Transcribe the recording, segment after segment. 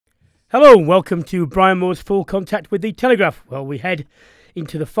Hello and welcome to Brian Moore's Full Contact with the Telegraph. Well, we head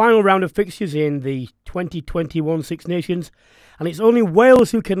into the final round of fixtures in the 2021 Six Nations, and it's only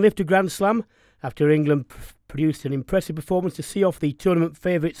Wales who can lift a Grand Slam after England produced an impressive performance to see off the tournament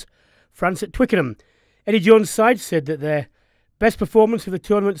favourites France at Twickenham. Eddie Jones' side said that their best performance of the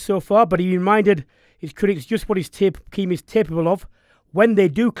tournament so far, but he reminded his critics just what his team is capable of when they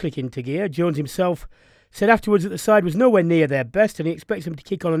do click into gear. Jones himself said afterwards that the side was nowhere near their best and he expects them to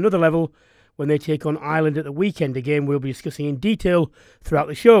kick on another level when they take on Ireland at the weekend, a game we'll be discussing in detail throughout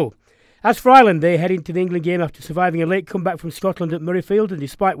the show. As for Ireland, they head into the England game after surviving a late comeback from Scotland at Murrayfield, and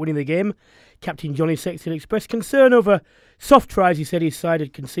despite winning the game, captain Jonny Sexton expressed concern over soft tries he said his side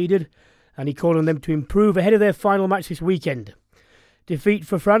had conceded, and he called on them to improve ahead of their final match this weekend. Defeat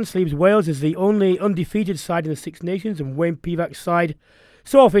for France leaves Wales as the only undefeated side in the Six Nations, and Wayne Pivac's side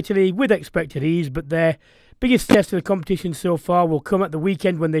saw off Italy with expected ease, but their biggest test of the competition so far will come at the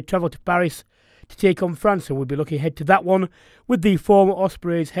weekend when they travel to Paris to take on France, and we'll be looking ahead to that one with the former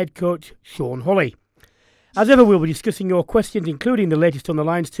Ospreys head coach Sean Holley. As ever, we'll be discussing your questions, including the latest on the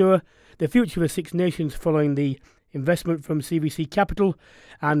Lions tour, the future of the Six Nations following the investment from CVC Capital,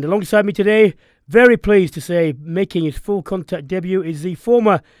 and alongside me today, very pleased to say, making his full contact debut is the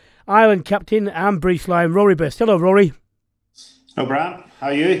former Ireland captain and British Lion Rory Best. Hello, Rory. Hello, Brian. How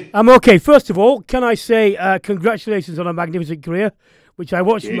are you? I'm okay. First of all, can I say congratulations on a magnificent career, which I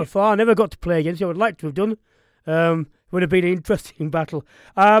watched from afar. I never got to play against you. I would like to have done. Would have been an interesting battle.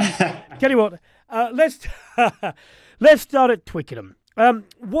 Tell you what, let's start at Twickenham.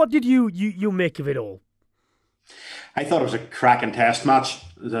 What did you make of it all? I thought it was a cracking test match.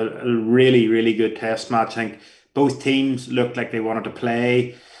 It was a really, really good test match. I think both teams looked like they wanted to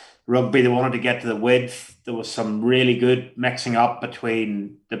play rugby. They wanted to get to the width. There was some really good mixing up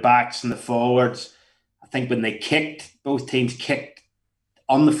between the backs and the forwards. I think when they kicked, both teams kicked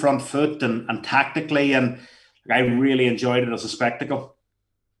on the front foot and tactically, and I really enjoyed it as a spectacle.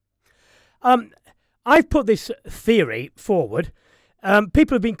 I've put this theory forward.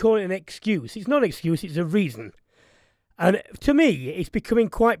 People have been calling it an excuse. It's not an excuse, it's a reason. And to me, it's becoming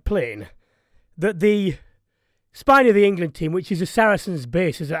quite plain that the spine of the England team, which is the Saracens'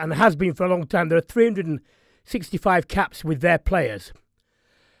 base, and has been for a long time, there are 365 caps with their players.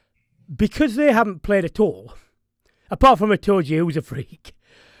 Because they haven't played at all, apart from Itoje, who's a freak,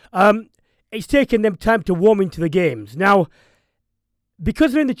 it's taken them time to warm into the games. Now,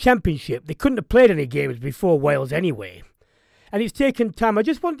 because they're in the Championship, they couldn't have played any games before Wales anyway. And it's taken time. I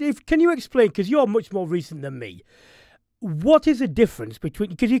just wonder, can you explain, because you're much more recent than me, what is the difference between,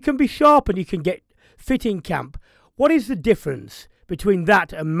 because you can be sharp and you can get fit in camp, what is the difference between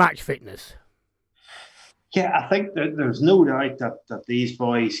that and match fitness? Yeah, I think that there's no doubt that these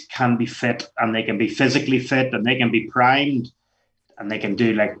boys can be fit and they can be physically fit and they can be primed and they can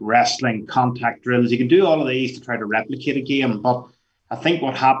do like wrestling, contact drills. You can do all of these to try to replicate a game. But I think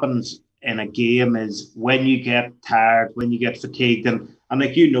what happens in a game is when you get tired, when you get fatigued, and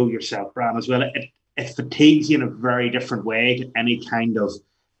like you know yourself, Bran, as well, it fatigues you in a very different way to any kind of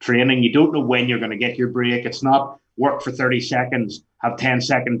training. You don't know when you're going to get your break. It's not work for 30 seconds, have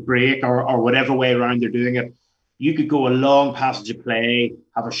 10-second break or whatever way around they're doing it. You could go a long passage of play,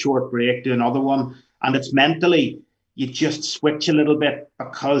 have a short break, do another one. And it's mentally, you just switch a little bit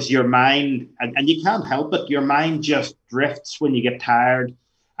because your mind, and you can't help it, your mind just drifts when you get tired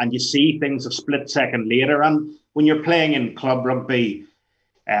and you see things a split second later. And when you're playing in club rugby,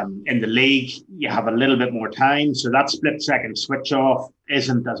 in the league, you have a little bit more time. So that split second switch off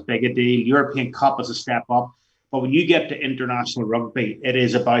isn't as big a deal. European Cup is a step up. But when you get to international rugby, it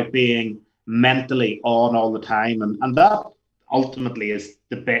is about being mentally on all the time. And that ultimately is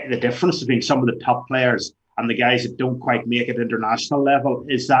the difference between some of the top players and the guys that don't quite make it international level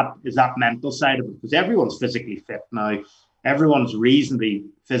is that mental side of it. Because everyone's physically fit now. Everyone's reasonably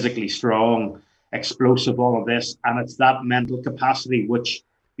physically strong, explosive, all of this. And it's that mental capacity which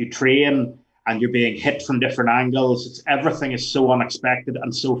you train and you're being hit from different angles. Everything is so unexpected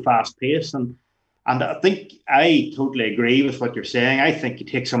and so fast paced. And I think I totally agree with what you're saying. I think you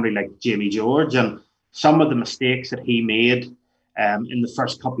take somebody like Jamie George and some of the mistakes that he made in the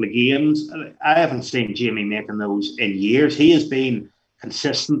first couple of games. I haven't seen Jamie making those in years. He has been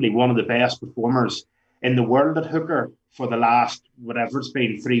consistently one of the best performers in the world at hooker for the last, whatever it's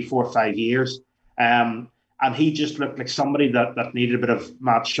been, 3, 4, 5 years. And he just looked like somebody that needed a bit of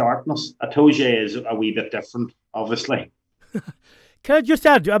match sharpness. Itoje is a wee bit different, obviously. Can I just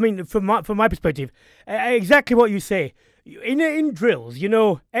add, I mean, from my perspective, exactly what you say. In drills, you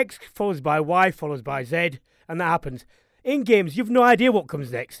know, X follows by Y follows by Z, and that happens. In games, you've no idea what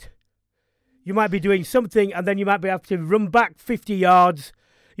comes next. You might be doing something, and then you might be have to run back 50 yards,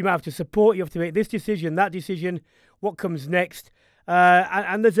 You might have to support. You have to make this decision, that decision. What comes next?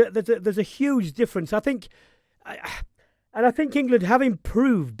 And there's a huge difference. I think England have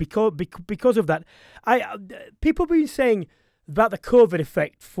improved because of that. People have been saying about the COVID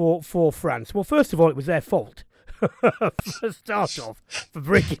effect for France. Well, first of all, it was their fault to start off for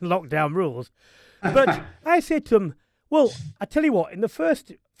breaking lockdown rules. But I said to them, well, I tell you what, in the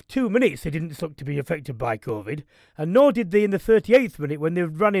first 2 minutes, they didn't look to be affected by COVID, and nor did they in the 38th minute when they were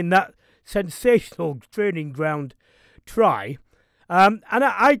running that sensational training ground try. And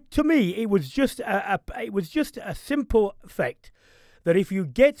to me, it was just a simple fact that if you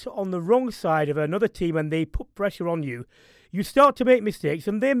get on the wrong side of another team and they put pressure on you, you start to make mistakes,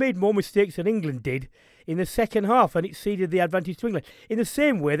 and they made more mistakes than England did in the second half, and it ceded the advantage to England. In the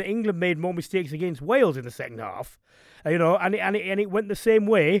same way that England made more mistakes against Wales in the second half, and it went the same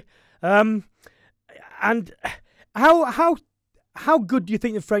way. And how good do you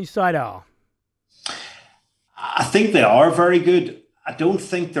think the French side are? I think they are very good. I don't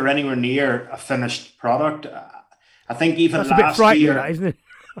think they're anywhere near a finished product. I think even That's a bit last frightening, year, that, isn't it?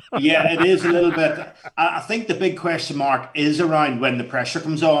 yeah, it is a little bit. I think the big question mark is around when the pressure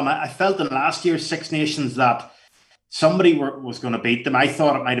comes on. I felt in last year's Six Nations that somebody was going to beat them. I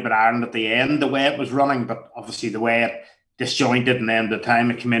thought it might have been Ireland at the end, the way it was running, but obviously the way it disjointed and then the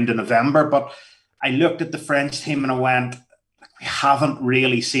time it came into November. But I looked at the French team and I went, we haven't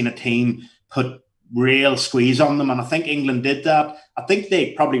really seen a team put real squeeze on them. And I think England did that. I think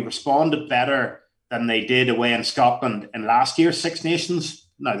they probably responded better than they did away in Scotland in last year's Six Nations.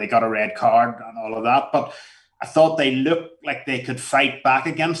 Now, they got a red card and all of that, but I thought they looked like they could fight back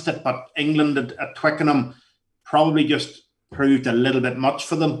against it. But England at Twickenham probably just proved a little bit much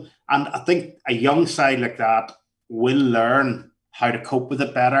for them. And I think a young side like that will learn how to cope with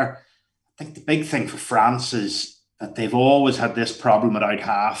it better. I think the big thing for France is that they've always had this problem without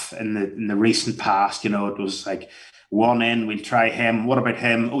half in the recent past. You know, it was like, one in, we'll try him. What about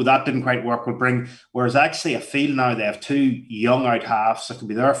him? Oh, that didn't quite work. We'll bring. Whereas actually, I feel now they have two young out halves that can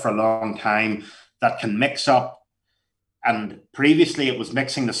be there for a long time that can mix up. And previously, it was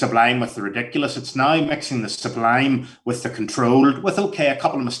mixing the sublime with the ridiculous. It's now mixing the sublime with the controlled, with, okay, a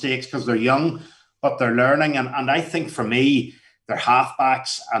couple of mistakes because they're young, but they're learning. And I think for me, their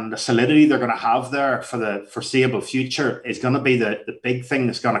halfbacks and the solidity they're going to have there for the foreseeable future is going to be the big thing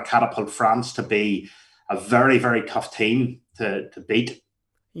that's going to catapult France to be a very, very tough team to beat.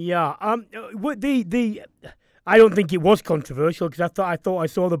 Yeah, I don't think it was controversial because I thought I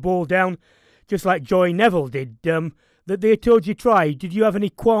saw the ball down just like Joy Neville did. That they told you try. Did you have any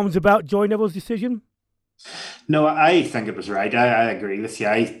qualms about Joy Neville's decision? No, I think it was right. I agree with you.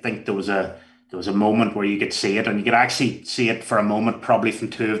 I think there was a moment where you could see it, and you could actually see it for a moment, probably from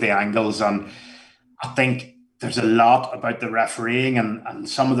two of the angles. And I think there's a lot about the refereeing and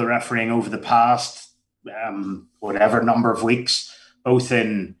some of the refereeing over the past whatever number of weeks, both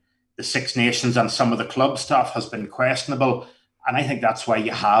in the Six Nations and some of the club stuff, has been questionable. And I think that's why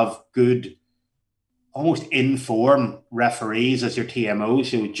you have good, almost informed referees as your TMOs.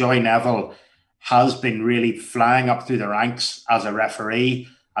 So Joy Neville has been really flying up through the ranks as a referee,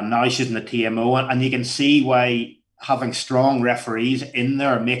 and now she's in the TMO. And you can see why having strong referees in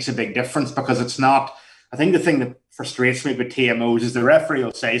there makes a big difference, because it's not, I think the thing that frustrates me with TMOs is the referee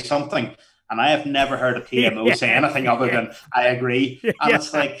will say something, and I have never heard a TMO say anything other than, I agree. And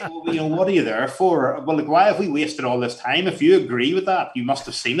it's like, well, what are you there for? Well, like, why have we wasted all this time? If you agree with that, you must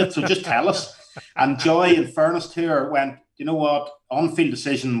have seen it. So just tell us. And Joy, in fairness to her, went, you know what? On-field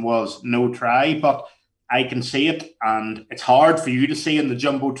decision was no try, but I can see it. And it's hard for you to see in the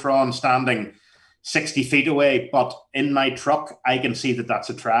Jumbotron standing 60 feet away. But in my truck, I can see that that's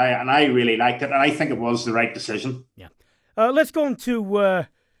a try. And I really liked it. And I think it was the right decision. Yeah. Let's go on to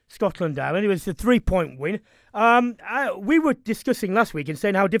Scotland, Ireland. It was a 3-point win. We were discussing last week and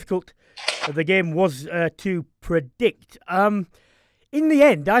saying how difficult the game was to predict. In the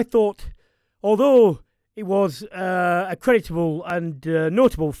end, I thought, although it was a creditable and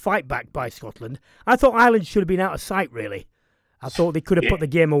notable fight back by Scotland, I thought Ireland should have been out of sight, really. I thought they could have put the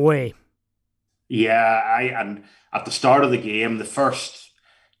game away. Yeah, and at the start of the game, the first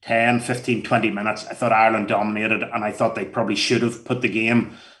 10, 15, 20 minutes, I thought Ireland dominated, and I thought they probably should have put the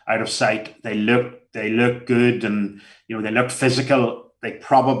game out of sight. They looked good, and they looked physical. They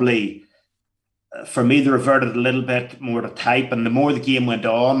probably, for me, they reverted a little bit more to type, and the more the game went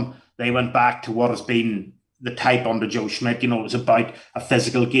on, they went back to what has been the type under Joe Schmidt. It was about a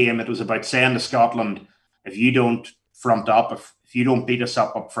physical game. It was about saying to Scotland, if you don't front up, if you don't beat us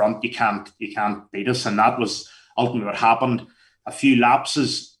up front, you can't beat us. And that was ultimately what happened. A few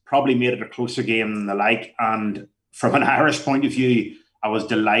lapses probably made it a closer game than the like. And from an Irish point of view, I was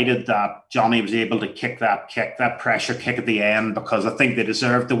delighted that Jonny was able to kick that pressure kick at the end, because I think they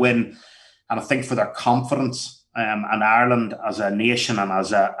deserved the win. And I think for their confidence, and Ireland as a nation and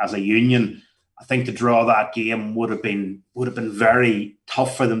as a union, I think to draw that game would have been very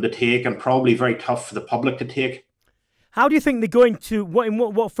tough for them to take, and probably very tough for the public to take. How do you think they're going to?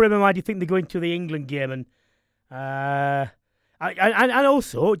 What frame of mind do you think they're going to the England game? And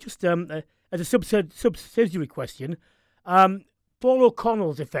also, just as a subsidiary question, Paul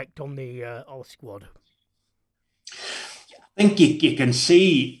O'Connell's effect on the All squad. I think you can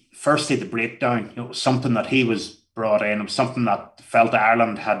see firstly the breakdown. It was something that he was brought in. It was something that felt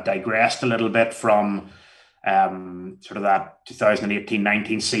Ireland had digressed a little bit from sort of that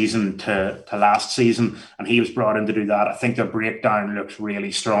 2018-19 season to last season, and he was brought in to do that. I think their breakdown looks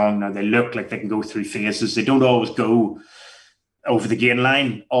really strong now. They look like they can go through phases. They don't always go over the gain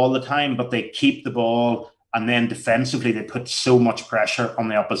line all the time, but they keep the ball, and then defensively they put so much pressure on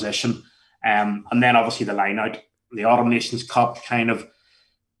the opposition. And then obviously the line out, the Autumn Nations Cup kind of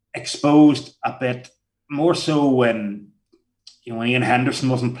exposed a bit more so when Ian Henderson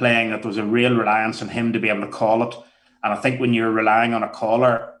wasn't playing, that there was a real reliance on him to be able to call it. And I think when you're relying on a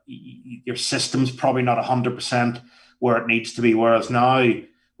caller, your system's probably not 100% where it needs to be. Whereas now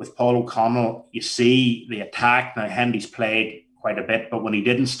with Paul O'Connell, you see the attack. Now Hendy's played quite a bit, but when he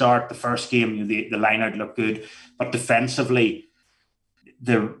didn't start the first game, the line out looked good. But defensively,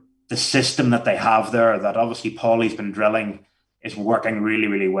 the system that they have there, that obviously Paulie's been drilling, is working really,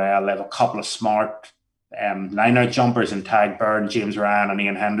 really well. They have a couple of smart line-out jumpers in Tag Bird, James Ryan and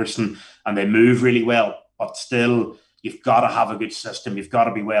Ian Henderson, and they move really well. But still, you've got to have a good system. You've got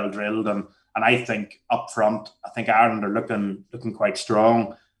to be well drilled. And I think up front, I think Ireland are looking quite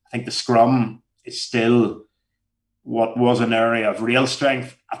strong. I think the scrum is still what was an area of real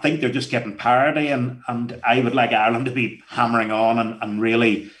strength. I think they're just getting parity, and I would like Ireland to be hammering on and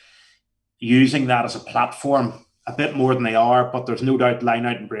really using that as a platform a bit more than they are. But there's no doubt line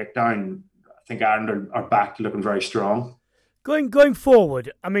out and breakdown, I think Ireland are back looking very strong. Going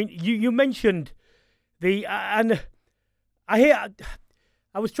forward, I mean, you mentioned and I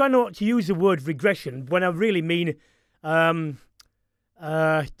was trying not to use the word regression when I really mean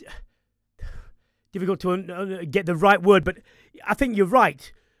difficult to get the right word, but I think you're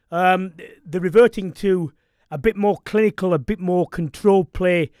right. The reverting to a bit more clinical, a bit more controlled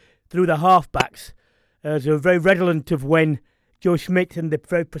play through the halfbacks. So very redolent of when Joe Schmidt and the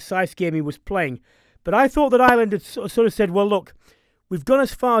very precise game he was playing. But I thought that Ireland had sort of said, well, look, we've gone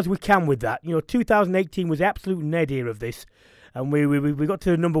as far as we can with that. 2018 was the absolute nadir of this. And we got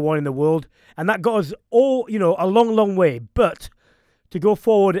to number one in the world. And that got us all, a long, long way. But to go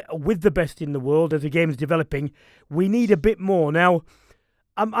forward with the best in the world as the game is developing, we need a bit more. Now,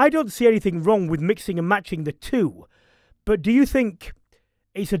 I don't see anything wrong with mixing and matching the two. But do you think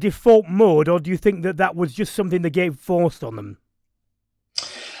it's a default mode, or do you think that was just something the game forced on them?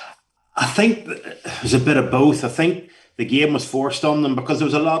 I think there's a bit of both. I think the game was forced on them because there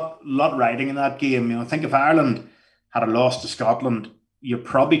was a lot riding in that game. I think if Ireland had a loss to Scotland, you're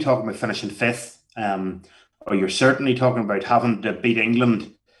probably talking about finishing fifth, or you're certainly talking about having to beat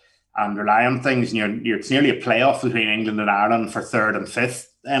England and rely on things. And it's nearly a playoff between England and Ireland for third and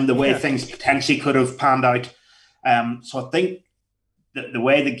fifth. The way things potentially could have panned out. So I think the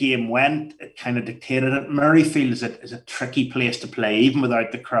way the game went, it kind of dictated it. Murrayfield is a tricky place to play, even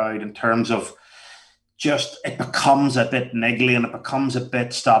without the crowd, in terms of just it becomes a bit niggly and it becomes a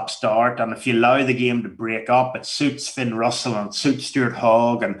bit stop-start. And if you allow the game to break up, it suits Finn Russell and it suits Stuart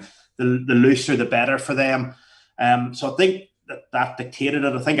Hogg, and the looser the better for them. So I think that dictated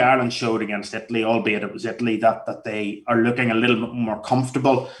it. I think Ireland showed against Italy, albeit it was Italy, that they are looking a little bit more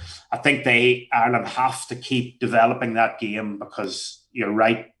comfortable. I think Ireland have to keep developing that game, because you're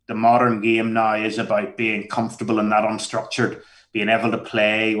right, the modern game now is about being comfortable in that unstructured, being able to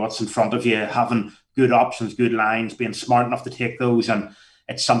play what's in front of you, having good options, good lines, being smart enough to take those. And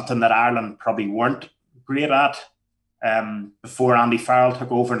it's something that Ireland probably weren't great at before Andy Farrell took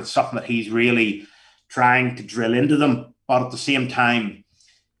over, and it's something that he's really trying to drill into them. But at the same time,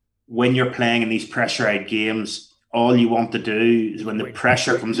 when you're playing in these pressurized games, all you want to do is when the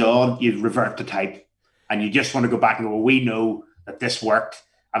pressure comes on, you revert to type. And you just want to go back and go, well, we know that this worked.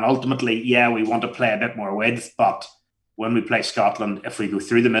 And ultimately, we want to play a bit more width. But when we play Scotland, if we go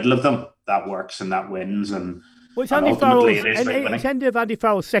through the middle of them, that works and that wins. And it's Andy Farrell's, it's end of Andy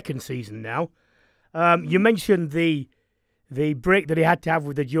Farrell's second season now. You mentioned the break that he had to have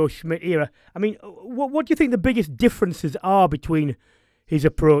with the Joe Schmidt era. I mean, what do you think the biggest differences are between his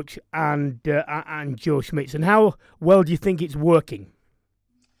approach and Joe Schmidt's, and how well do you think it's working?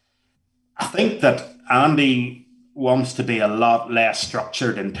 I think that Andy wants to be a lot less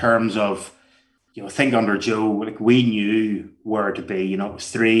structured in terms of, I think under Joe, like we knew where to be. It was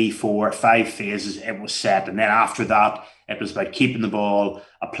 3, 4, 5 phases. It was set, and then after that, it was about keeping the ball,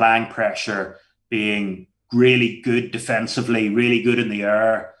 applying pressure, being really good defensively, really good in the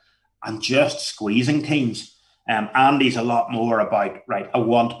air, and just squeezing teams. Andy's a lot more about, right, I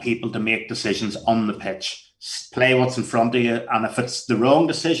want people to make decisions on the pitch, play what's in front of you, and if it's the wrong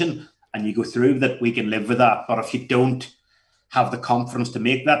decision and you go through that, we can live with that. But if you don't have the confidence to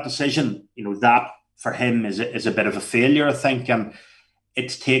make that decision, that for him is a bit of a failure, I think, and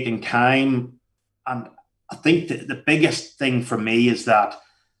it's taking time. And I think the biggest thing for me is that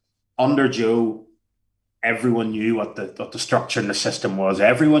under Joe, everyone knew what the structure in the system was.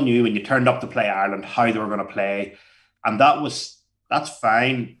 Everyone knew when you turned up to play Ireland how they were going to play, and that's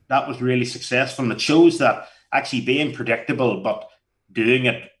fine. That was really successful, and it shows that actually being predictable but doing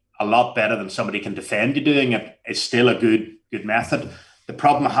it a lot better than somebody can defend you doing it is still a good method. The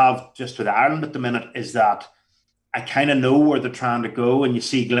problem I have just with Ireland at the minute is that I kind of know where they're trying to go, and you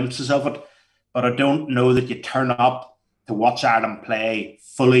see glimpses of it, but I don't know that you turn up to watch Ireland play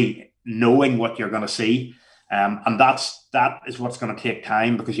fully knowing what you're going to see. And that is what's going to take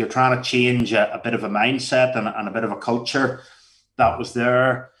time, because you're trying to change a bit of a mindset and a bit of a culture that was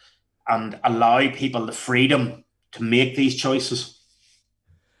there, and allow people the freedom to make these choices.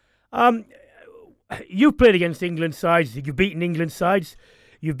 You've played against England sides, you've beaten England sides,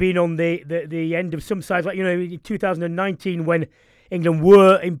 you've been on the end of some sides, like, in 2019 when England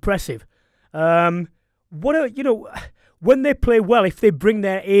were impressive. What are, when they play well, if they bring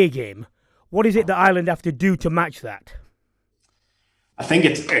their A game, what is it that Ireland have to do to match that? I think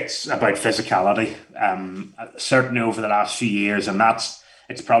it's about physicality, certainly over the last few years, and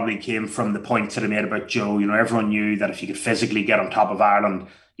it's probably came from the points that I made about Joe. Everyone knew that if you could physically get on top of Ireland,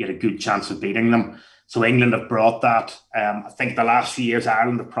 you had a good chance of beating them. So England have brought that. I think the last few years,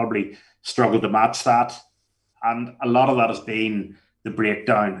 Ireland have probably struggled to match that, and a lot of that has been the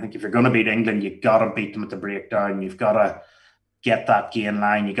breakdown. I think if you're going to beat England, you've got to beat them at the breakdown. You've got to get that gain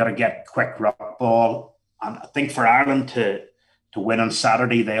line. You've got to get quick ruck ball. And I think for Ireland to win on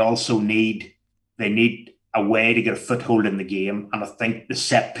Saturday, they also need a way to get a foothold in the game. And I think the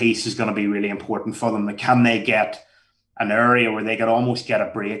set piece is going to be really important for them. Can they get an area where they could almost get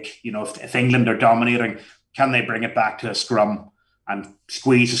a break? If England are dominating, can they bring it back to a scrum and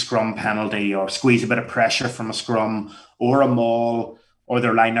squeeze a scrum penalty, or squeeze a bit of pressure from a scrum or a maul or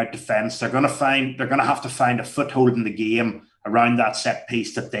their line out defence? They're going to have to find a foothold in the game around that set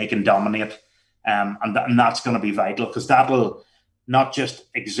piece that they can dominate. And that's going to be vital, because that'll not just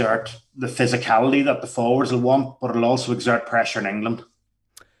exert the physicality that the forwards will want, but it'll also exert pressure in England.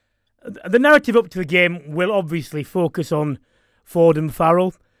 The narrative up to the game will obviously focus on Ford and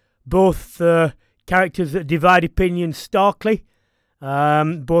Farrell, both characters that divide opinions starkly.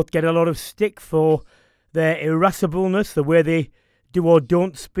 Both get a lot of stick for their irascibleness, the way they do or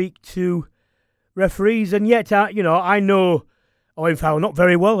don't speak to referees, and yet, I know Owen Farrell not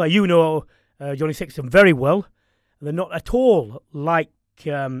very well. You know Jonny Sexton very well. They're not at all like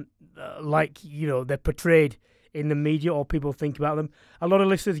they're portrayed in the media or people think about them. A lot of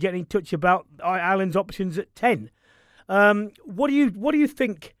listeners get in touch about Ireland's options at 10. What do you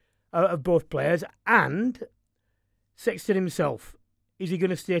think of both players and Sexton himself? Is he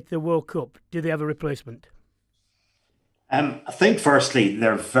going to stay to the World Cup? Do they have a replacement? I think firstly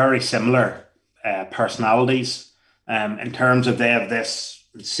they're very similar personalities in terms of they have this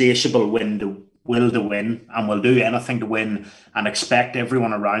insatiable will to win, and will do anything to win, and expect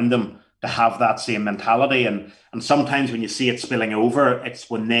everyone around them to have that same mentality. And sometimes when you see it spilling over, it's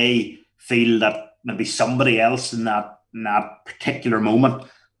when they feel that maybe somebody else in that particular moment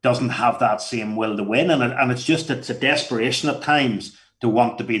doesn't have that same will to win, and it's a desperation at times to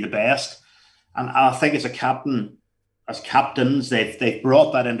want to be the best. And I think as captains, they've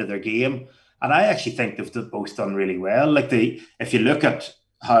brought that into their game, and I actually think they've both done really well. If you look at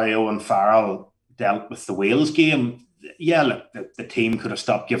how Owen Farrell dealt with the Wales game, the team could have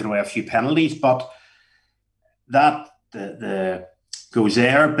stopped giving away a few penalties, but the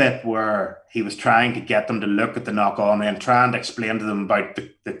Gozer bit where he was trying to get them to look at the knock on and trying to explain to them about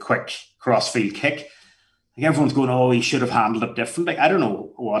the quick crossfield kick. Everyone's going, oh, he should have handled it differently. I don't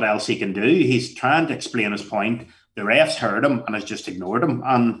know what else he can do. He's trying to explain his point. The refs heard him and has just ignored him.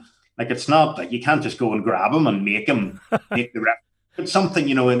 And it's not like you can't just go and grab him and make the ref. It's something,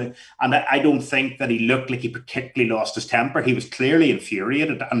 and I don't think that he looked like he particularly lost his temper. He was clearly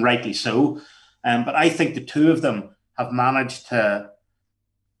infuriated, and rightly so. But I think the two of them have managed to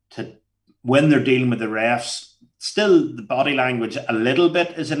when they're dealing with the refs, still the body language a little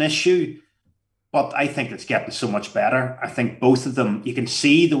bit is an issue, But I think it's getting so much better. I think both of them, you can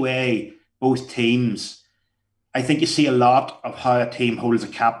see the way both teams, I think you see a lot of how a team holds a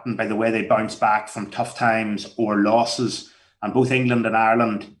captain by the way they bounce back from tough times or losses. And both England and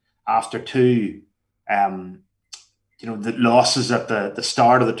Ireland, after two, um, the losses at the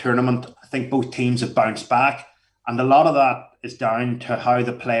start of the tournament, I think both teams have bounced back. And a lot of that is down to how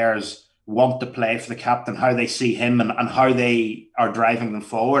the players want to play for the captain, how they see him and how they are driving them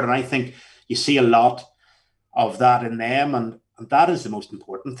forward. And I think you see a lot of that in them. And that is the most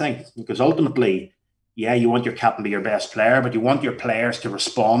important thing, because ultimately, yeah, you want your captain to be your best player, but you want your players to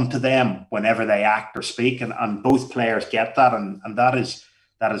respond to them whenever they act or speak. And both players get that. And that is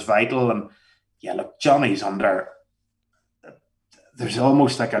vital. And yeah, look, Jonny's under, there's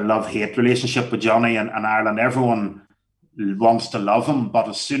almost like a love-hate relationship with Jonny and Ireland. Everyone wants to love him, but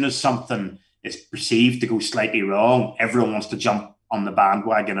as soon as something is perceived to go slightly wrong, everyone wants to jump on the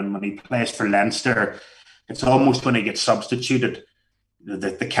bandwagon. And when he plays for Leinster, it's almost when he gets substituted,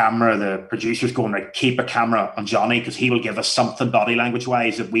 the camera, the producers going, right, keep a camera on Jonny because he will give us something body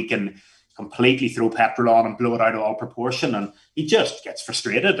language-wise that we can completely throw petrol on and blow it out of all proportion. And he just gets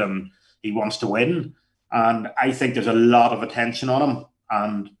frustrated and he wants to win. And I think there's a lot of attention on him,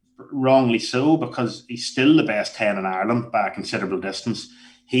 and wrongly so, because he's still the best 10 in Ireland by a considerable distance.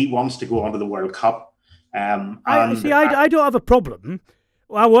 He wants to go on to the World Cup. I don't have a problem,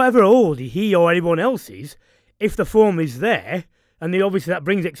 whatever old he or anyone else is, if the form is there, and obviously that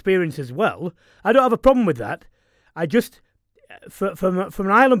brings experience as well. I don't have a problem with that. I just, from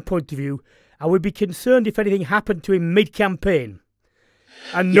an Ireland point of view, I would be concerned if anything happened to him mid-campaign.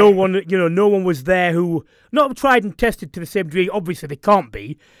 And no one was there who, not tried and tested to the same degree, obviously they can't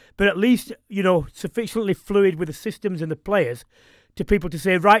be, but at least, sufficiently fluid with the systems and the players to people to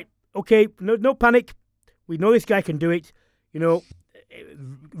say, right, okay, no panic, we know this guy can do it,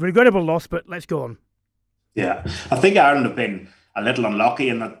 regrettable loss, but let's go on. Yeah, I think Ireland have been a little unlucky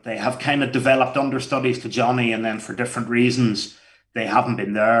in that they have kind of developed understudies to Jonny, and then for different reasons, they haven't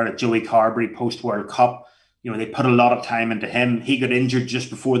been there. Joey Carberry post-World Cup, they put a lot of time into him. He got injured just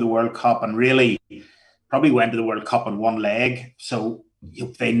before the World Cup and really probably went to the World Cup on one leg. So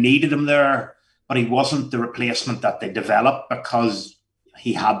they needed him there, but he wasn't the replacement that they developed because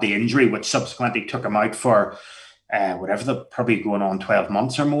he had the injury, which subsequently took him out for probably going on 12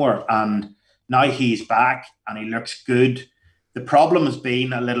 months or more. And now he's back and he looks good. The problem has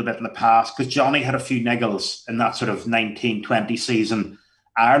been a little bit in the past because Jonny had a few niggles in that sort of 1920 season.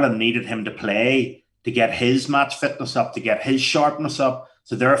 Ireland needed him to play to get his match fitness up, to get his sharpness up.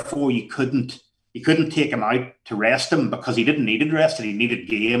 So therefore you couldn't take him out to rest him because he didn't need rested, he needed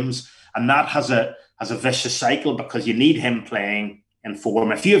games. And that has a vicious cycle because you need him playing in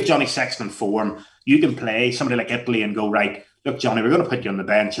form. If you have Johnny Sexton in form, you can play somebody like Italy and go, right, look, Jonny, we're going to put you on the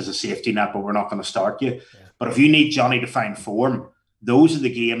bench as a safety net, but we're not going to start you. Yeah. But if you need Jonny to find form, those are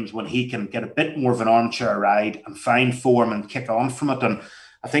the games when he can get a bit more of an armchair ride and find form and kick on from it. And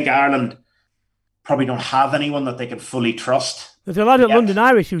I think Ireland probably don't have anyone that they can fully trust. There's a lot of London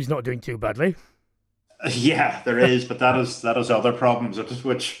Irish who's not doing too badly. Yeah, there is, but that is other problems,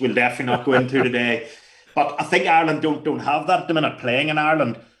 which we'll definitely not go into today. But I think Ireland don't have that at the minute playing in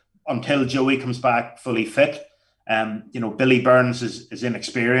Ireland until Joey comes back fully fit. Billy Burns is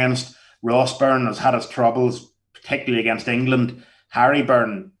inexperienced. Ross Byrne has had his troubles, particularly against England. Harry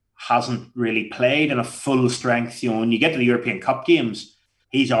Byrne hasn't really played in a full strength. When you get to the European Cup games,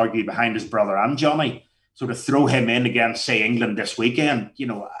 he's arguably behind his brother and Jonny. So to throw him in against, say, England this weekend,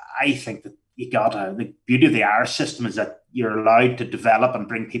 I think that the beauty of the Irish system is that you're allowed to develop and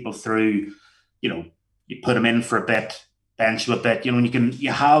bring people through. You put them in for a bit, bench them a bit.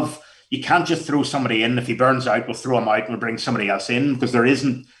 You can't just throw somebody in. If he burns out, we'll throw him out and we'll bring somebody else in because there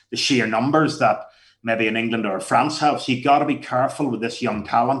isn't the sheer numbers that maybe in England or France have. So you've got to be careful with this young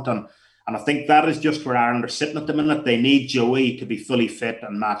talent. And I think that is just where Ireland are sitting at the minute. They need Joey to be fully fit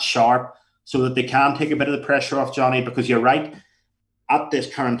and match sharp so that they can take a bit of the pressure off Jonny, because you're right, at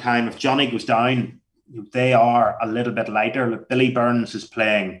this current time, if Jonny goes down, they are a little bit lighter. Billy Burns is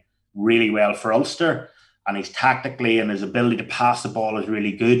playing really well for Ulster and he's tactically and his ability to pass the ball is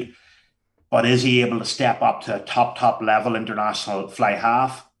really good. But is he able to step up to a top level international fly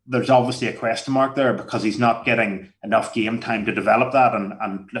half? There's obviously a question mark there because he's not getting enough game time to develop that.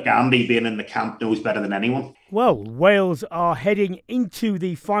 And look, Andy being in the camp knows better than anyone. Well, Wales are heading into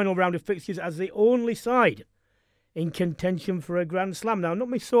the final round of fixtures as the only side in contention for a Grand Slam. Now, not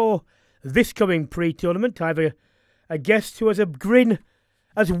me saw this coming pre-tournament. I have a guest who has a grin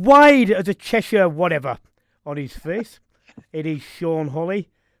as wide as a Cheshire whatever on his face. It is Sean Holley,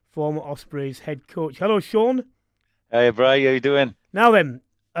 former Ospreys head coach. Hello, Sean. Hey, Bri, how you doing? Now then,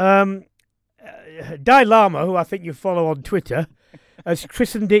 Di Lama, who I think you follow on Twitter, has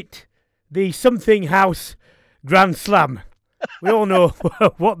christened it the Something House Grand Slam. We all know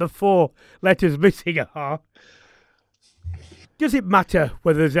what the 4 letters missing are. Does it matter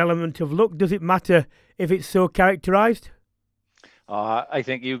whether there's element of luck? Does it matter if it's so characterised? I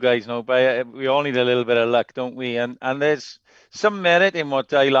think you guys know, but we all need a little bit of luck, don't we? And there's some merit in what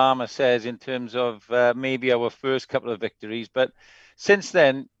Di Lama says in terms of maybe our first couple of victories. But since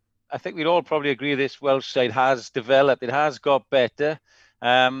then, I think we'd all probably agree this Welsh side has developed. It has got better.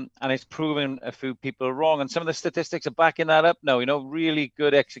 And it's proven a few people wrong. And some of the statistics are backing that up now. Really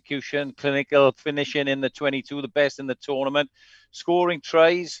good execution, clinical finishing in the 22, the best in the tournament, scoring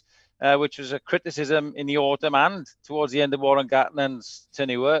tries, which was a criticism in the autumn and towards the end of Warren Gatland's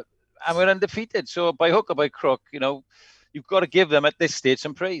tenure. And we're undefeated. So by hook or by crook, you've got to give them at this stage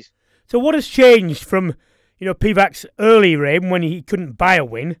some praise. So what has changed from, Pivac's early reign when he couldn't buy a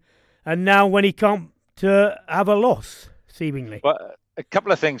win and now when he can't have a loss, seemingly? Well, a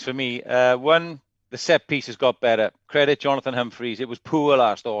couple of things for me. One, the set pieces got better. Credit Jonathan Humphreys. It was poor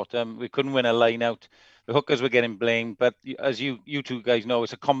last autumn. We couldn't win a line out. The hookers were getting blamed. But as you two guys know,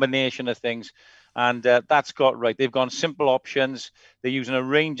 it's a combination of things. And that's got right. They've gone simple options. They're using a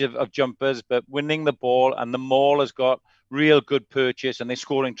range of jumpers, but winning the ball. And the maul has got real good purchase and they're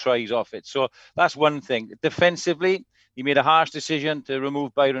scoring tries off it. So that's one thing. Defensively, he made a harsh decision to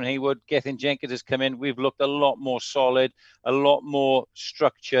remove Byron Haywood. Gethin Jenkins has come in. We've looked a lot more solid, a lot more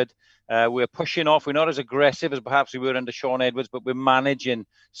structured. We're pushing off. We're not as aggressive as perhaps we were under Sean Edwards, but we're managing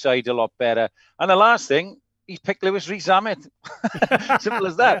sides a lot better. And the last thing, he's picked Lewis Rees-Zammit. Simple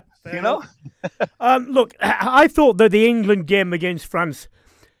as that, Look, I thought that the England game against France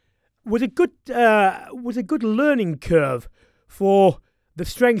was a good learning curve for the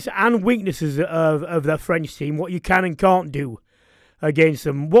strengths and weaknesses of the French team, what you can and can't do against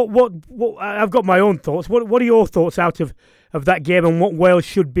them. What I've got my own thoughts. What are your thoughts out of that game and what Wales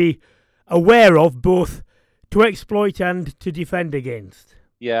should be aware of, both to exploit and to defend against?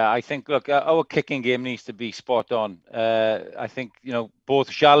 Yeah, I think, look, our kicking game needs to be spot on. I think, both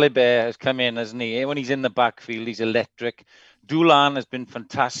Jalibert has come in, hasn't he? When he's in the backfield, he's electric. Doolan has been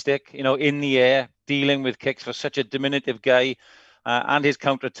fantastic, in the air, dealing with kicks for such a diminutive guy. And his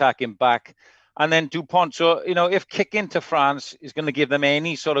counter-attacking back. And then Dupont. So, if kicking to France is going to give them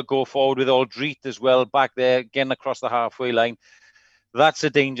any sort of go forward with Aldrit as well, back there, getting across the halfway line, that's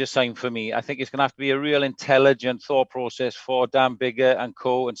a danger sign for me. I think it's going to have to be a real intelligent thought process for Dan Biggar and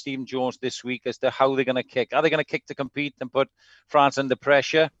co and Stephen Jones this week as to how they're going to kick. Are they going to kick to compete and put France under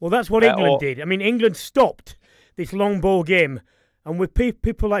pressure? Well, that's what England did. I mean, England stopped this long ball game. And with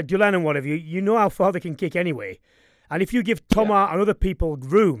people like Doolan and whatever, you know how far they can kick anyway. And if you give Thomas and other people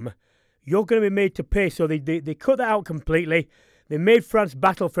room, you're going to be made to pay. So they cut that out completely. They made France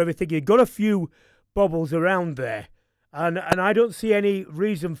battle for everything. You've got a few bobbles around there. And I don't see any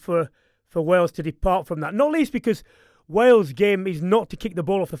reason for Wales to depart from that. Not least because Wales' game is not to kick the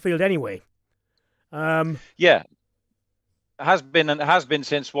ball off the field anyway. Has been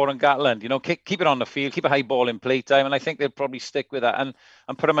since Warren Gatland. Keep it on the field, keep a high ball in playtime, and I think they'll probably stick with that and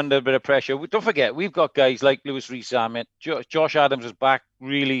put them under a bit of pressure. Don't forget, we've got guys like Lewis Rees-Zammit, Josh Adams is back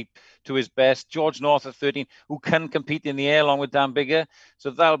really to his best, George North at 13, who can compete in the air along with Dan Biggar. So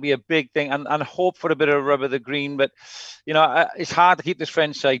that'll be a big thing, and hope for a bit of rub of the green. But it's hard to keep this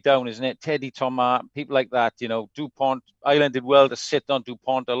French side down, isn't it? Teddy Thomas, people like that. Dupont. Ireland did well to sit on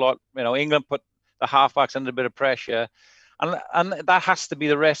Dupont a lot. England put the halfbacks under a bit of pressure. And that has to be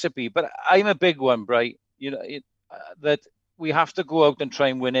the recipe. But I'm a big one, Bright, that we have to go out and try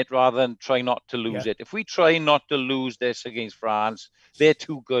and win it rather than try not to lose it. If we try not to lose this against France, they're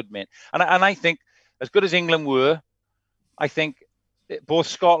too good, man. And I think, as good as England were, I think both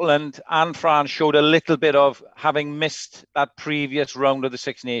Scotland and France showed a little bit of having missed that previous round of the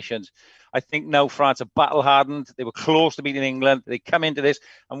Six Nations. I think now France are battle-hardened. They were close to beating England. They come into this,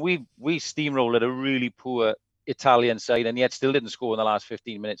 and we steamrolled at a really poor Italian side, and yet still didn't score in the last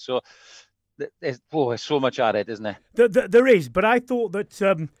 15 minutes. So there's so much at it, isn't there? There is, but I thought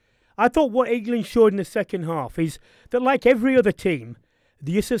what England showed in the second half is that, like every other team,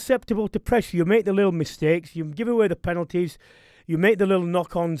 you're susceptible to pressure. You make the little mistakes, you give away the penalties, you make the little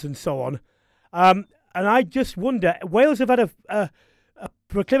knock-ons and so on. And I just wonder, Wales have had a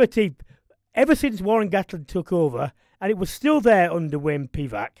proclivity ever since Warren Gatland took over, and it was still there under Wayne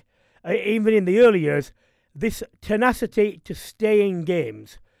Pivac, even in the early years. This tenacity to stay in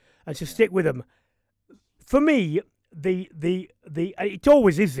games and to stick with them. For me, it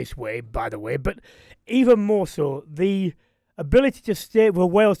always is this way, by the way, but even more so, the ability to stay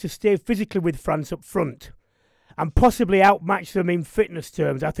with Wales to stay physically with France up front and possibly outmatch them in fitness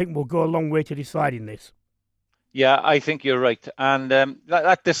terms, I think will go a long way to deciding this. Yeah, I think you're right. And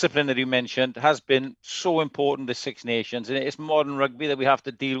that discipline that you mentioned has been so important to Six Nations. And it's modern rugby that we have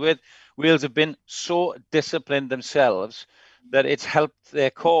to deal with. Wales have been so disciplined themselves that it's helped their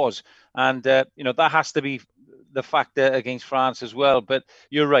cause. And, that has to be the factor against France as well. But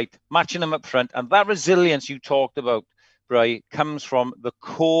you're right, matching them up front. And that resilience you talked about, Bri, comes from the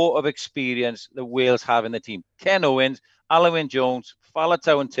core of experience that Wales have in the team. Ken Owens, Alan Wyn-Jones,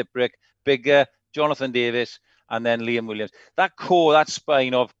 Faletau and Tiprick, Bigger, Jonathan Davis, and then Liam Williams. That core, that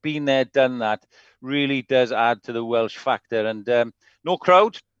spine of been there, done that, really does add to the Welsh factor. And no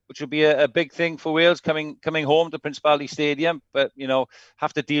crowd, which will be a big thing for Wales coming home to Principality Stadium, but,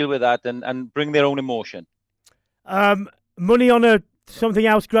 have to deal with that and bring their own emotion. Money on a something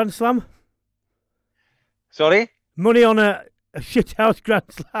else Grand Slam? Sorry? Money on a shithouse Grand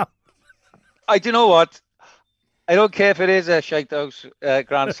Slam? I do you know what? I don't care if it is a shitehouse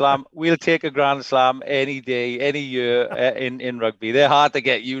Grand Slam. We'll take a Grand Slam any day, any year in rugby. They're hard to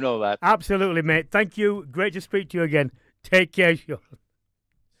get, you know that. Absolutely, mate. Thank you. Great to speak to you again. Take care, Sean.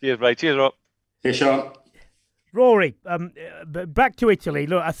 Cheers, right. Cheers, Rob. Hey, Sean. Rory, back to Italy.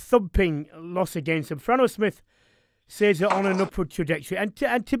 Look, a thumping loss against them. Frano Smith says they're on an upward trajectory. And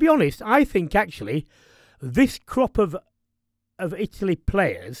to be honest, I think actually this crop of Italy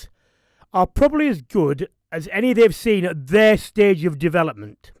players are probably as good as any they've seen at their stage of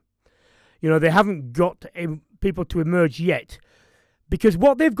development. They haven't got people to emerge yet. Because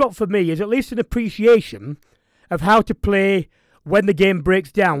what they've got for me is at least an appreciation of how to play when the game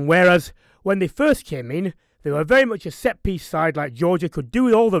breaks down. Whereas when they first came in, they were very much a set-piece side like Georgia, could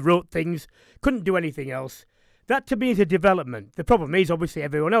do all the rote things, couldn't do anything else. That to me is a development. The problem is obviously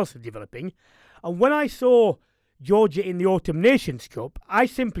everyone else is developing. And when I saw Georgia in the Autumn Nations Cup, I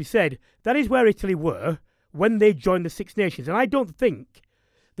simply said that is where Italy were when they joined the Six Nations. And I don't think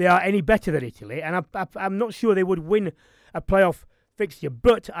they are any better than Italy. And I'm not sure they would win a playoff fixture.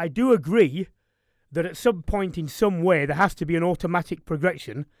 But I do agree that at some point in some way there has to be an automatic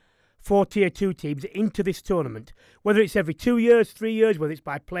progression for Tier 2 teams into this tournament. Whether it's every 2 years, 3 years, whether it's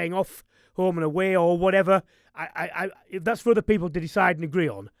by playing off home and away or whatever, that's for other people to decide and agree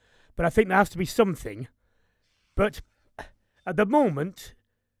on. But I think there has to be something. But at the moment,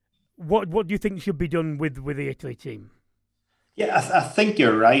 what do you think should be done with the Italy team? Yeah, I think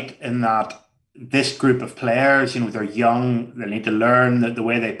you're right in that this group of players, they're young, they need to learn the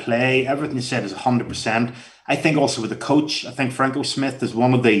way they play. Everything you said is 100%. I think also with the coach, I think Franco Smith is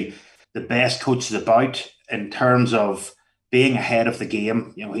one of the best coaches about in terms of being ahead of the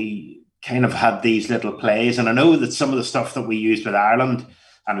game. He kind of had these little plays. And I know that some of the stuff that we used with Ireland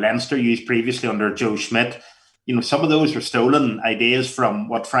and Leinster used previously under Joe Schmidt, some of those were stolen ideas from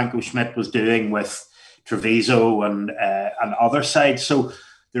what Franco Schmidt was doing with Treviso and other sides. So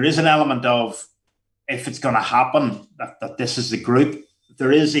there is an element of, if it's going to happen, that this is the group.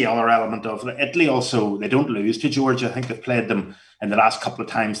 There is the other element of Italy also, they don't lose to Georgia. I think they've played them in the last couple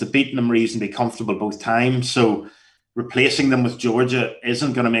of times. They've beaten them reasonably comfortable both times. So replacing them with Georgia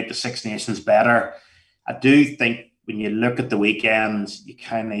isn't going to make the Six Nations better. I do think when you look at the weekends, you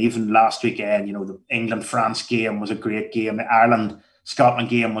kind of, even last weekend, the England-France game was a great game. The Ireland-Scotland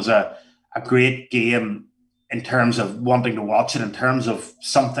game was a great game in terms of wanting to watch it, in terms of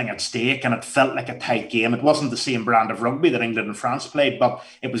something at stake, and it felt like a tight game. It wasn't the same brand of rugby that England and France played, but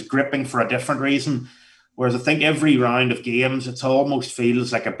it was gripping for a different reason. Whereas I think every round of games, it almost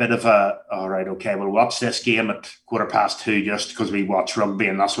feels like a bit of all right, okay, we'll watch this game at 2:15 just because we watch rugby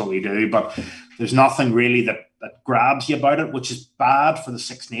and that's what we do. But there's nothing really that grabs you about it, which is bad for the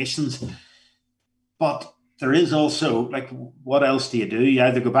Six Nations. But there is also, what else do? You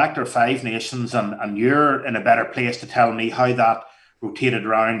either go back to Five Nations and you're in a better place to tell me how that rotated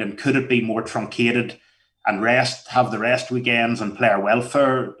around, and could it be more truncated and have the rest weekends and player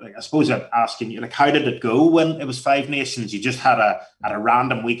welfare? I suppose I'm asking you, how did it go when it was Five Nations? You just had a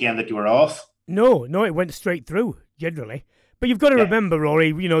random weekend that you were off? No, it went straight through, generally. But you've got to remember,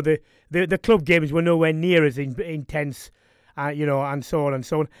 Rory, the club games were nowhere near as intense, and so on and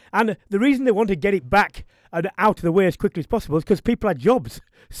so on. And the reason they want to get it back and out of the way as quickly as possible is because people had jobs.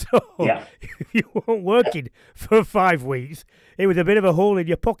 So if you weren't working for 5 weeks, it was a bit of a hole in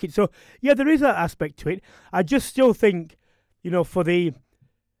your pocket. So, yeah, there is that aspect to it. I just still think, for the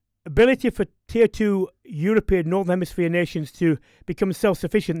ability for Tier 2 European Northern Hemisphere nations to become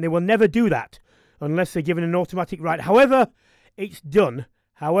self-sufficient, they will never do that unless they're given an automatic right. However it's done,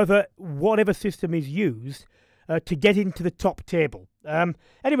 whatever system is used to get into the top table.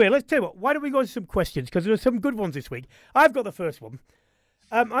 Anyway, let's tell you what, why don't we go to some questions, because there are some good ones this week. I've got the first one.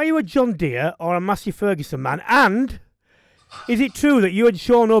 Are you a John Deere or a Massey Ferguson man? And is it true that you and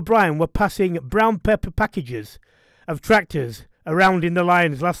Sean O'Brien were passing brown paper packages of tractors around in the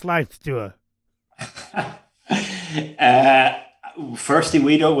Lions last Lions tour? Firstly,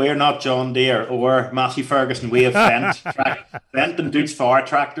 we're not John Deere or Massey Ferguson. We have Fendt and Dukes Far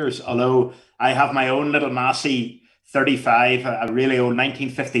tractors, although I have my own little Massey 35, a really old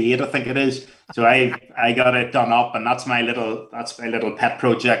 1958, I think it is. So I got it done up, and that's my little pet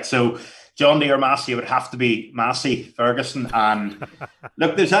project. So John Deere Massey, would have to be Massey Ferguson. And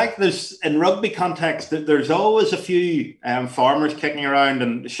look, there's in rugby context, there's always a few farmers kicking around,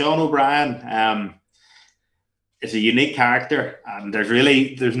 and Sean O'Brien is a unique character, and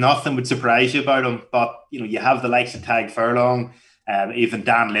there's nothing would surprise you about him. But you have the likes of Tag Furlong, even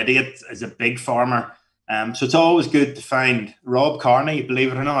Dan Lydiot is a big farmer. So it's always good to find Rob Carney,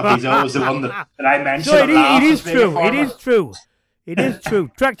 believe it or not. He's always the one that I mentioned. So it is true. It is true. It is true.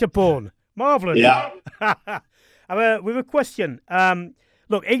 Tractor porn. Marvellous. Yeah. We have a question.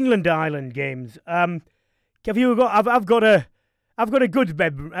 Look, England-Ireland games. Have you got? I've got a good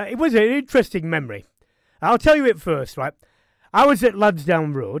memory. It was an interesting memory. I'll tell you it first, right? I was at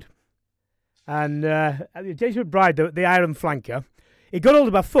Lansdowne Road, and Jason McBride, the iron flanker, he got hold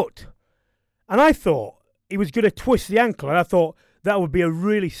of my foot, and I thought he was going to twist the ankle, and I thought that would be a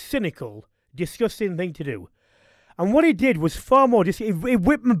really cynical, disgusting thing to do. And what he did was far more. He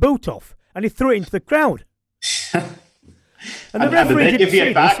whipped my boot off, and he threw it into the crowd. And the referee didn't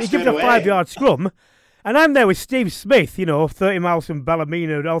see this. He gave it a 5-yard scrum. And I'm there with Steve Smith, 30 miles from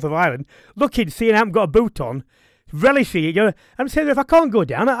Ballymena, north of Ireland, seeing I haven't got a boot on, relishing it. I'm saying, if I can't go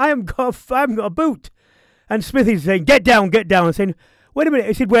down, I haven't got a boot. And Smith is saying, get down. And saying, wait a minute.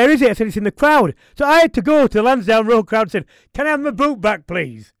 He said, where is it? I said, it's in the crowd. So I had to go to the Lansdowne Road crowd and said, can I have my boot back,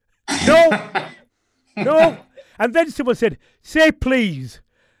 please? No. No. And then someone said, say please.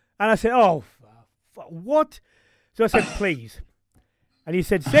 And I said, oh, what? So I said, please. And he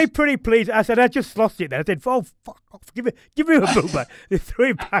said, say pretty please. I said, I just lost it there. I said, oh, fuck off. Give me a boot back. They threw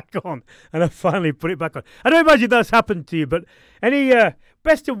it back on. And I finally put it back on. I don't imagine that's happened to you, but any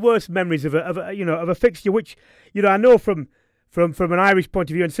best and worst memories of a fixture, which, I know from an Irish point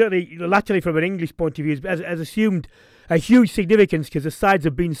of view, and certainly latterly from an English point of view, has assumed a huge significance because the sides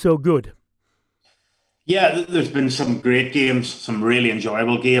have been so good. Yeah, there's been some great games, some really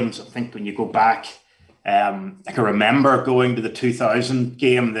enjoyable games. I think when you go back, I can remember going to the 2000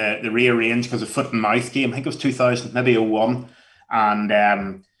 game, the rearranged because of foot and mouth game. I think it was 2000, maybe 01.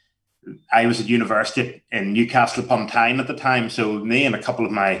 And I was at university in Newcastle upon Tyne at the time. So me and a couple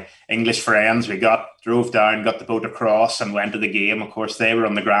of my English friends, drove down, got the boat across and went to the game. Of course, they were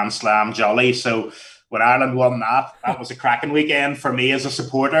on the Grand Slam jolly. So when Ireland won that was a cracking weekend for me as a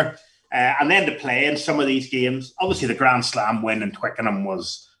supporter. And then to play in some of these games, obviously the Grand Slam win in Twickenham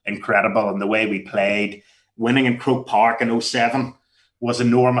was incredible, and the way we played, winning in Croke Park in 07 was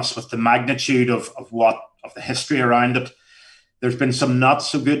enormous with the magnitude of the history around it. There's been some not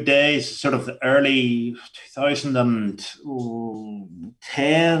so good days, sort of the early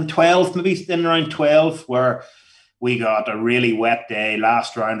 2010, 12, maybe in around 12, where we got a really wet day,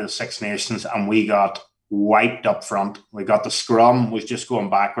 last round of the Six Nations, and we got wiped up front. We got the scrum was just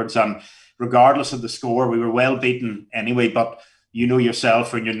going backwards, and regardless of the score, we were well beaten anyway. But you know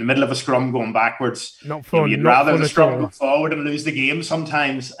yourself, when you're in the middle of a scrum going backwards, not fun. You'd rather the scrum go forward and lose the game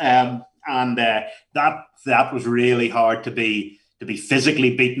sometimes. And that was really hard to be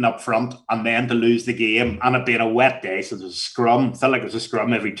physically beaten up front and then to lose the game, and it being a wet day, so there's a scrum. Felt like it was a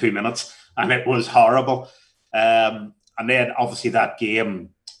scrum every 2 minutes, and it was horrible. And then obviously that game,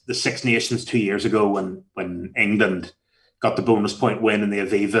 the Six Nations 2 years ago when England got the bonus point win in the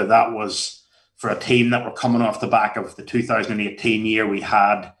Aviva, that was for a team that were coming off the back of the 2018 year we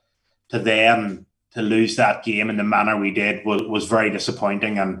had, to lose that game in the manner we did was very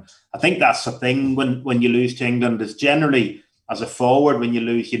disappointing. And I think that's the thing when you lose to England, is generally as a forward, when you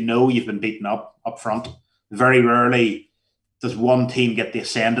lose, you've been beaten up front. Very rarely does one team get the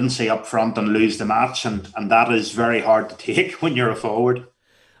ascendancy up front and lose the match, and that is very hard to take when you're a forward.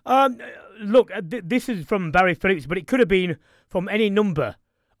 Look, this is from Barry Phillips, but it could have been from any number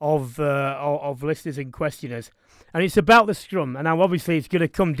of listeners and questioners, and it's about the scrum. And now, obviously, it's going to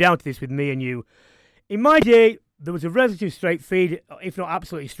come down to this with me and you. In my day, there was a relatively straight feed, if not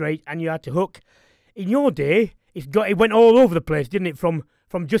absolutely straight, and you had to hook. In your day, it went all over the place, didn't it? From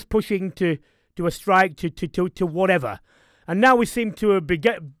just pushing to a strike to whatever. And now we seem to be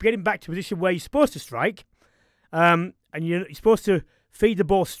getting back to a position where you're supposed to strike, and you're supposed to feed the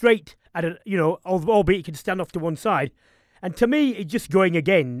ball straight at albeit you can stand off to one side. And to me, it's just going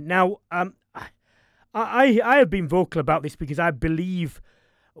again. Now, I have been vocal about this because I believe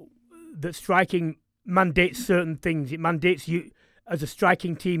that striking mandates certain things. It mandates you, as a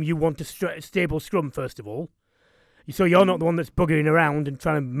striking team, you want a stable scrum, first of all. So you're not the one that's buggering around and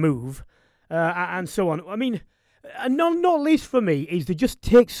trying to move, and so on. I mean, and not least for me, is they just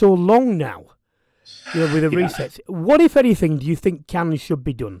take so long now, with the resets. What, if anything, do you think can and should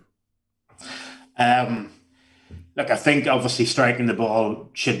be done? Look, I think obviously striking the ball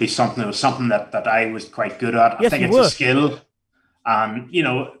should be something that I was quite good at. Yes, I think it's a skill. And,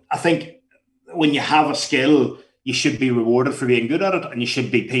 I think when you have a skill, you should be rewarded for being good at it, and you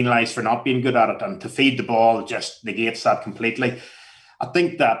should be penalised for not being good at it. And to feed the ball just negates that completely. I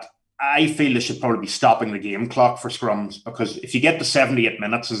think that I feel they should probably be stopping the game clock for scrums, because if you get to 78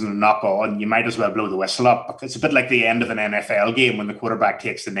 minutes as a knock on, you might as well blow the whistle up, because it's a bit like the end of an NFL game when the quarterback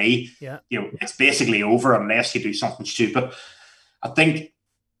takes the knee. Yeah. It's basically over unless you do something stupid. I think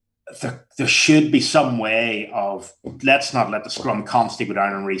there should be some way of, let's not let the scrum constantly go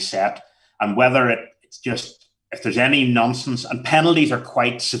down and reset. And whether it's just, if there's any nonsense, and penalties are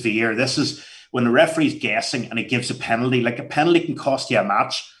quite severe. This is when the referee's guessing and he gives a penalty. Like, a penalty can cost you a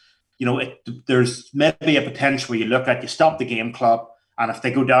match. There's maybe a potential where you stop the game clock, and if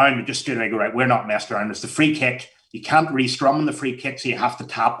they go down, you just straight away go, right, we're not messing around. It's the free kick. You can't re-scrum on the free kick, so you have to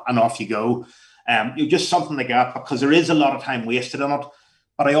tap and off you go. Just something like that, because there is a lot of time wasted on it.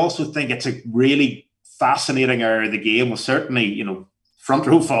 But I also think it's a really fascinating area of the game. Well, certainly, front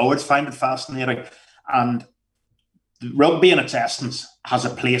row forwards find it fascinating. And rugby in its essence has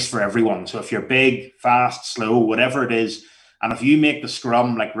a place for everyone. So if you're big, fast, slow, whatever it is, and if you make the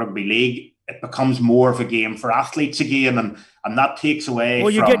scrum like rugby league, it becomes more of a game for athletes again, and that takes away. Well,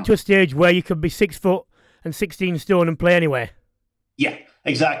 you get to a stage where you can be 6 foot and 16 stone and play anywhere. Yeah,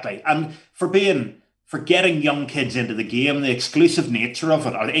 exactly. And for getting young kids into the game, the exclusive nature of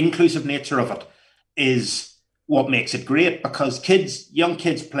it, or the inclusive nature of it, is what makes it great, because young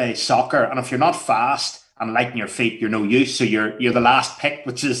kids play soccer, and if you're not fast and light in your feet, you're no use. So you're the last pick,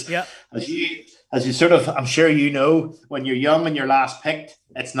 which is, as you sort of, I'm sure when you're young and you're last picked,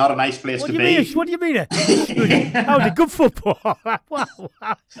 it's not a nice place to be. What do you mean? That was a good football. Wow.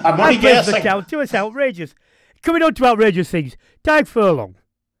 I'm only guessing. It's outrageous. Coming on to outrageous things, Tag Furlong.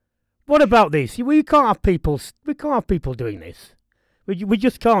 What about this? We can't have people doing this. We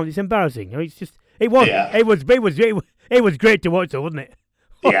just can't. It's embarrassing. It's just. It was great to watch, though, wasn't it?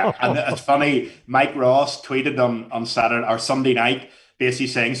 Yeah, and it's funny. Mike Ross tweeted on Saturday or Sunday night, basically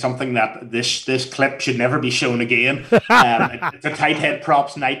saying something that this clip should never be shown again. It's a tight head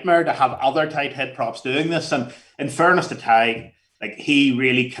props nightmare to have other tight head props doing this. And in fairness to Ty, like, he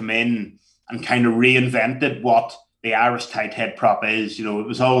really came in and kind of reinvented what the Irish tight head prop is. It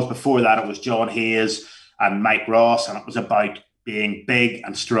was always, before that, it was John Hayes and Mike Ross, and it was about being big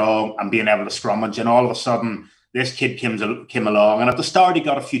and strong and being able to scrummage. And all of a sudden, this kid came along, and at the start he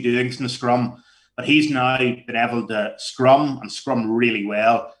got a few doings in the scrum, but he's now been able to scrum really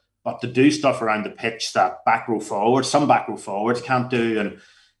well, but to do stuff around the pitch that some back row forwards can't do. And,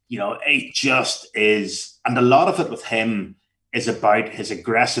 it just is. And a lot of it with him is about his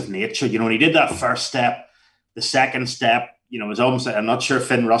aggressive nature. When he did that first step, the second step, was almost, I'm not sure I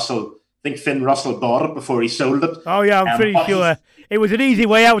think Finn Russell bought it before he sold it. Oh, yeah, I'm pretty sure. It was an easy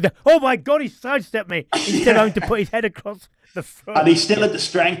way out. Oh, my God, he sidestepped me. Instead of having to put his head across the front. And he still had the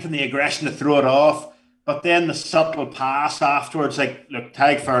strength and the aggression to throw it off. But then the subtle pass afterwards, like, look,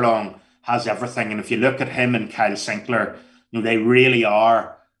 Tadhg Furlong has everything. And if you look at him and Kyle Sinclair, they really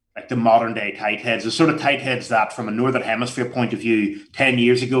are like the modern day tight heads. The sort of tight heads that, from a Northern Hemisphere point of view, 10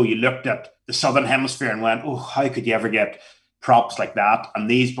 years ago, you looked at the Southern Hemisphere and went, oh, how could you ever get props like that? And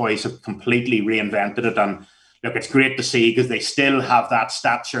these boys have completely reinvented it. And look, it's great to see, because they still have that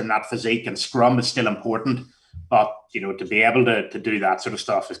stature and that physique, and scrum is still important. But, to be able to do that sort of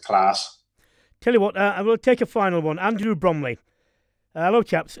stuff is class. Tell you what, I will take a final one. Andrew Bromley. Hello,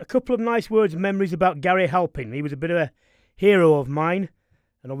 chaps. A couple of nice words and memories about Gary Halpin. He was a bit of a hero of mine,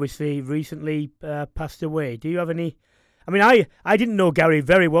 and obviously recently passed away. Do you have any? I mean, I didn't know Gary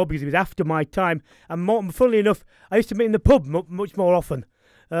very well, because he was after my time. And funnily enough, I used to meet in the pub much more often,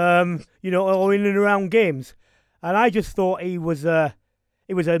 or in and around games. And I just thought he was a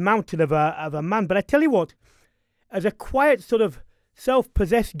mountain of a man. But I tell you what, as a quiet, sort of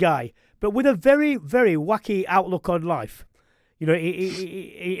self-possessed guy, but with a very, very wacky outlook on life,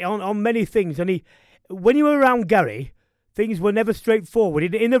 he on many things. And when you were around Gary, things were never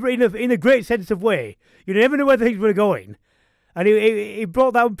straightforward in a great sense of way. You never knew where things were going, and he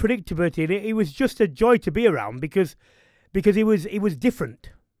brought that unpredictability. And it was just a joy to be around, because he was different.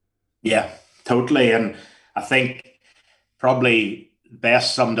 Yeah, totally. And I think probably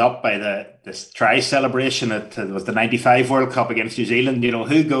best summed up by this try celebration at was the '95 World Cup against New Zealand. You know,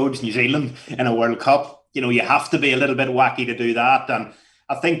 who goes New Zealand in a World Cup? You know, you have to be a little bit wacky to do that. And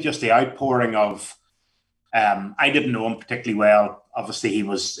I think just the outpouring of, I didn't know him particularly well. Obviously, he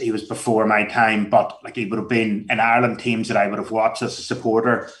was before my time, but like he would have been in Ireland teams that I would have watched as a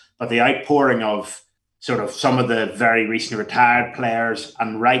supporter. But the outpouring of sort of some of the very recently retired players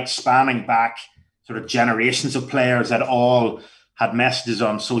and right spanning back sort of generations of players that all had messages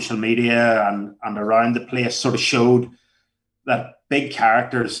on social media and around the place sort of showed that big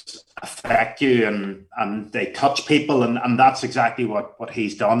characters affect you and they touch people. And that's exactly what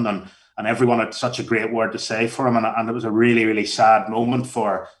he's done. And everyone had such a great word to say for him. And it was a really, really sad moment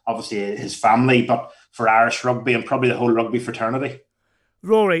for obviously his family, but for Irish rugby and probably the whole rugby fraternity.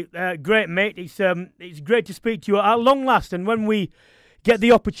 Rory, great mate. It's great to speak to you at long last. And when we get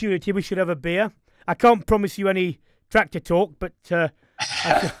the opportunity, we should have a beer. I can't promise you any tractor talk, but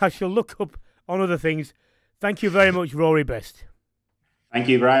I shall look up on other things. Thank you very much, Rory Best. Thank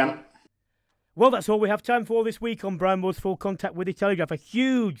you, Brian. Well, that's all we have time for this week on Brian Moore's Full Contact with the Telegraph. A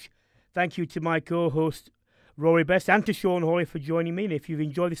huge thank you to my co-host, Rory Best, and to Sean Holley for joining me. And if you've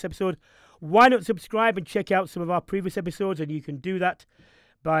enjoyed this episode, why not subscribe and check out some of our previous episodes? And you can do that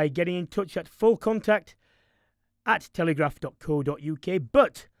by getting in touch at fullcontact@telegraph.co.uk.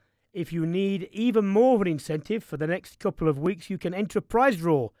 But if you need even more of an incentive for the next couple of weeks, you can enter a prize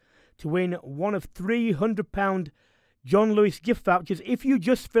draw to win one of £300 John Lewis gift vouchers if you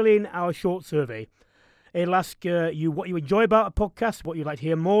just fill in our short survey. It'll ask you what you enjoy about a podcast, what you'd like to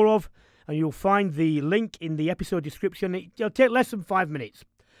hear more of, and you'll find the link in the episode description. It'll take less than 5 minutes.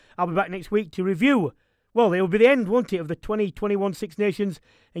 I'll be back next week to review. Well, it'll be the end, won't it, of the 2021 Six Nations.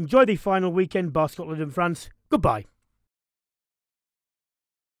 Enjoy the final weekend, bar Scotland and France. Goodbye.